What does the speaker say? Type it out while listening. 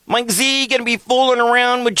Mike Z going to be fooling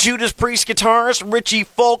around with Judas Priest guitarist Richie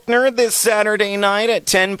Faulkner this Saturday night at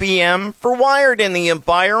 10 p.m. for Wired in the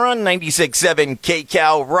Empire on 96.7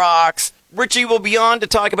 KCAL Rocks. Richie will be on to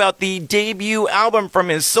talk about the debut album from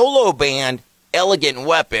his solo band, Elegant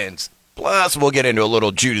Weapons. Plus, we'll get into a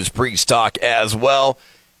little Judas Priest talk as well.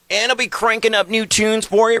 And I'll be cranking up new tunes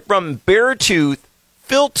for you from Beartooth,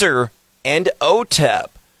 Filter, and Otep.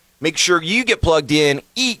 Make sure you get plugged in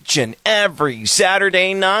each and every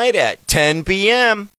Saturday night at 10 p.m.